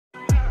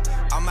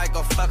might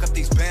go fuck up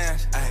these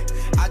bands. Ay,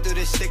 I do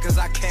this shit cause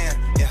I can.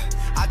 Yeah,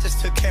 I just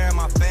took care of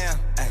my fam.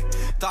 Ay,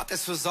 thought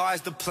this was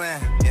always the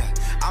plan. Yeah,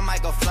 I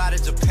might go fly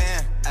to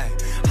Japan. Ay,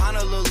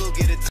 Honolulu,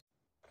 get it.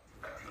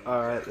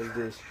 Alright, let's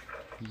do this.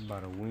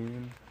 About to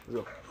win. Go.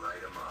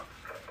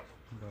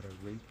 About to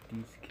rape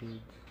these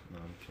kids. No,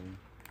 I'm kidding.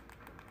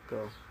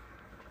 Go.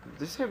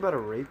 Did you say about to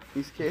rape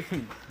these kids?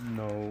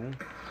 No.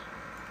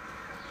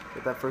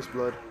 Get that first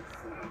blood.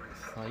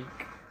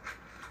 Psych.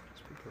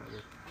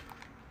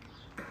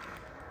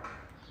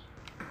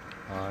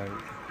 Alright.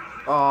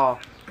 Oh,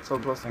 so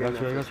close to I got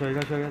getting you, I that got you, I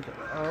got you, I got you.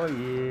 Oh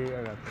yeah,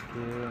 I got the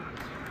kill.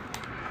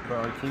 Bro,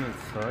 our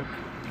teammates suck.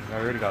 I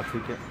already got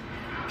 2 kills.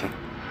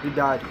 He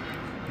died.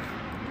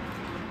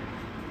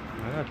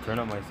 I gotta turn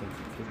up my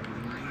sensitivity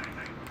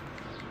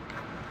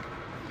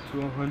to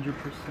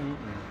 100%.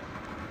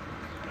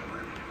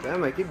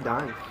 Damn, I keep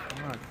dying.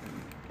 Fuck.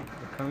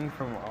 They're coming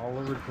from all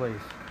over the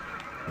place.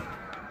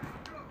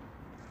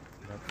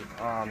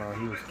 Oh no,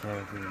 he was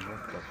camping.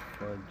 What the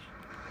fudge?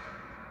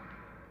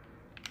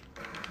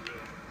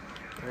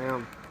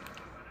 Damn.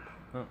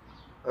 Huh.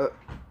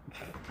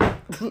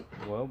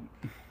 Well.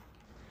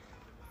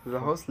 Did the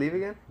host leave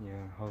again?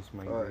 Yeah, host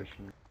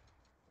migration.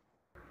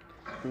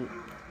 And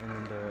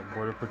then the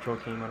border patrol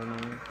came out of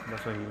nowhere.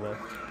 That's why he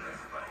left.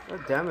 Oh,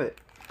 damn it.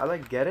 I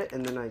like get it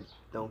and then I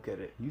don't get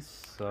it. You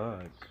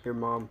suck. Your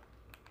mom.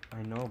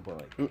 I know, but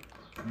like, you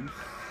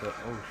suck.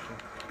 Oh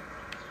shit.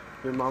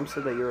 Your mom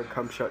said that you're a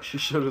cum shot. She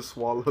should have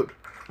swallowed.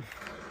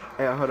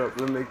 Hey, hold up.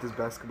 Let me make this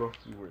basketball.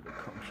 You were the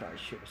cum shot. I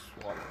should have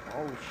swallowed.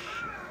 Oh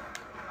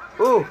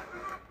shit. Ooh.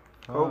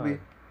 Kobe.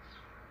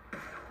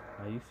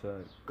 Ah, you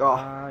suck. Oh.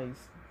 Ah, you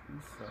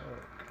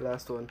suck.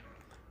 Last one.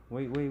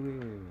 Wait. Let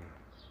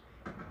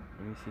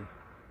me see.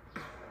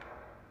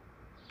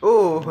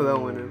 Oh, that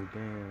one.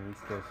 Damn, you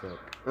still suck.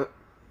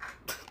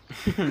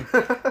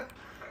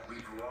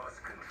 We've lost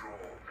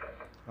control.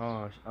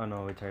 Oh no,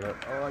 we tied up.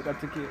 Oh, I got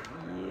to kill.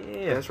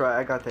 Yeah. That's right.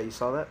 I got that. You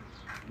saw that?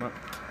 No.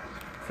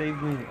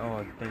 Save me.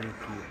 Oh, thank you.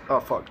 Oh,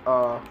 fuck.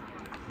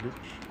 Bitch.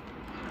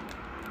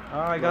 Oh,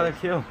 I got a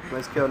kill.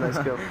 Nice kill, nice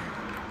kill.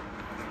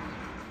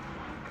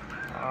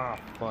 Ah,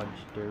 fudge.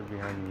 They're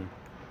behind me.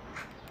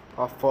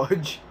 Oh,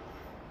 fudge.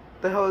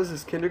 The hell is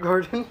this,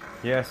 kindergarten?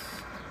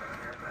 Yes.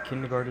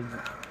 Kindergartens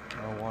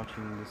are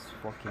watching this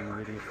fucking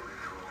video.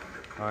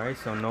 Alright,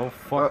 so no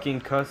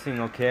fucking cussing,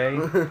 okay?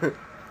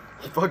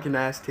 Fucking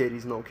ass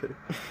titties, no kidding.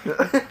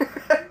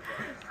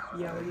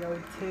 Yo,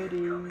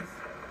 titties.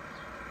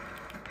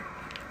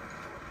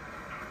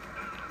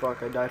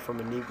 Fuck, I died from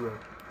a Negro.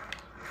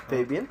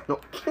 Fabian? No.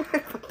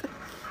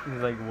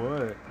 He's like,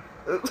 what?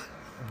 It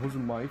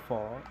wasn't my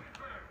fault.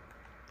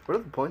 What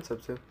are the points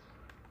up to?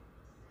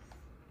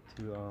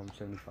 To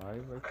 75, I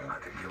think.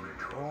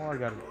 Oh, I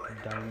got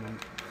a diamond.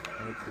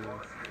 Right there.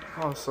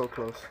 Oh, so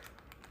close.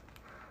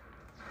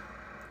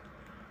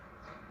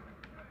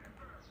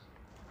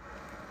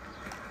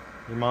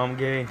 Your mom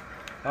gay.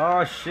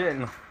 Oh shit.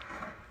 No.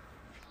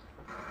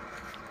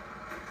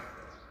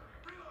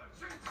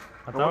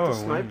 I want the we were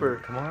sniper.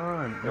 winning. Come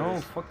on. No,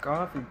 fuck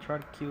off and try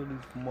to kill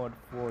these mud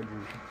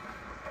forgers.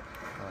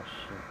 Oh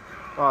shit.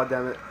 Oh,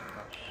 damn it.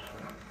 Oh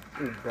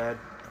shit. Bad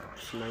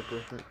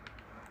sniper.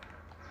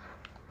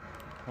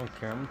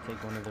 Okay, I'm gonna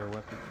take one of their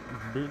weapons.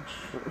 Bitch.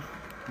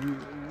 You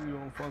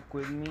don't fuck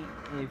with me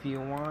if you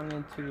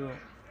wanted to.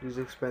 These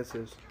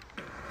expensives.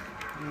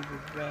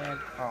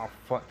 Oh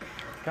fuck.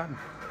 God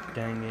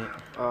dang it.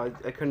 I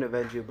couldn't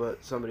avenge you,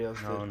 but somebody else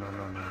did.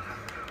 No.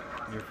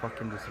 You're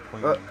fucking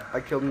disappointing. I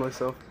killed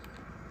myself.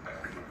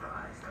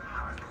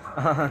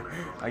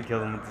 I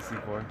killed him with the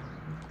C4.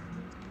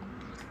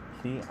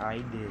 See, I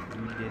did.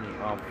 You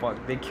didn't. Oh fuck,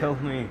 they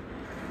killed me.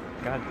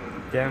 God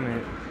damn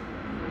it.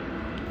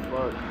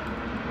 Fuck.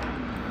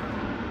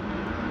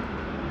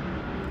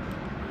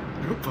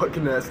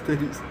 Fucking ass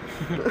titties.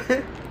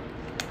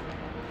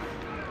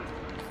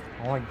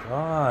 Oh my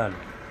god.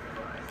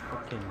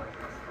 Fucking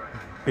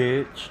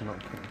bitch. No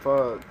kidding.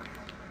 Fuck.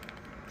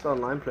 It's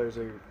online players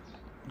are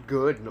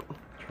good. No.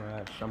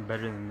 Trash. I'm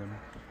better than them.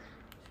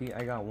 See,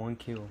 I got 1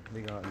 kill.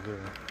 They got 0.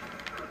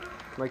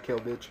 My kill,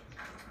 bitch.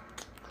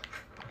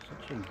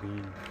 Such a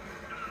bean.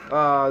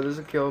 There's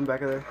a kill in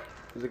back of there.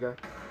 There's a guy.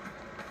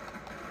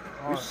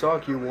 You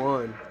suck, you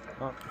won.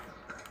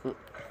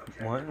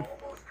 What?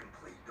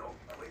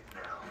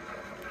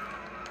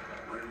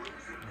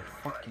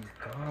 Fucking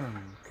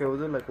gun. Okay, we'll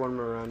do like one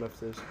more round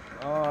after this.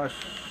 Oh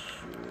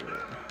shit.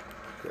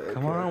 Okay,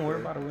 Come on, we're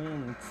about to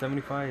win. It's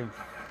 75.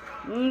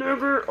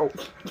 Never. Oh.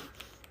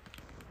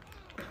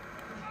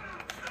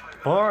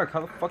 Fuck, how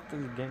the fuck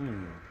does it get me?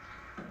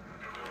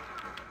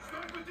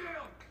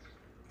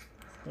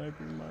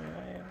 Sniping my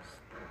ass.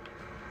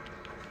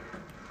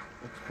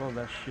 Explode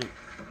that shit.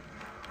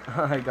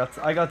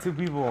 I got 2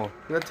 people.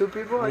 You got 2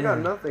 people? Yeah. I got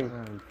nothing.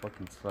 You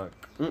fucking suck.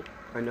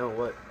 I know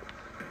what.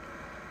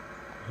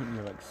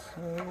 You're like,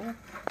 so?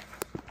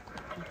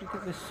 Just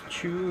because it's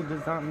true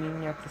does not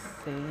mean you have to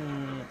say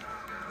it.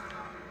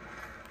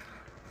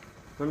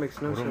 That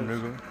makes no sense.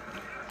 Nigga?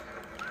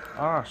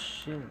 Ah,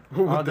 shit.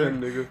 What then,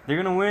 nigga? They're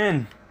gonna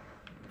win.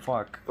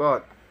 Fuck.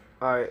 Fuck.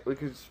 Alright, we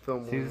could just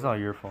film See, this is one. all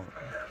your fault.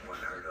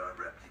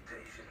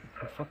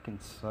 You fucking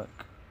suck.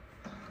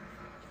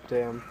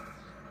 Damn.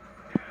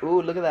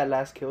 Ooh, look at that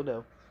last kill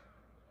though.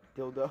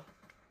 Dildo.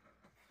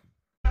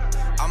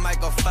 I might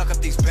go fuck up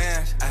these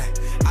bands,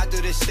 ayy. I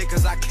do this shit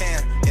cause I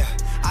can, yeah.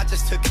 I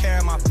just took care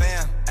of my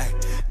fam,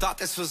 ayy. Thought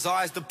this was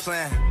always the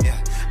plan,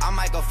 yeah. I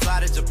might go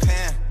fly to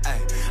Japan,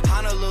 ayy.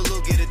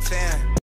 Honolulu, get a tan.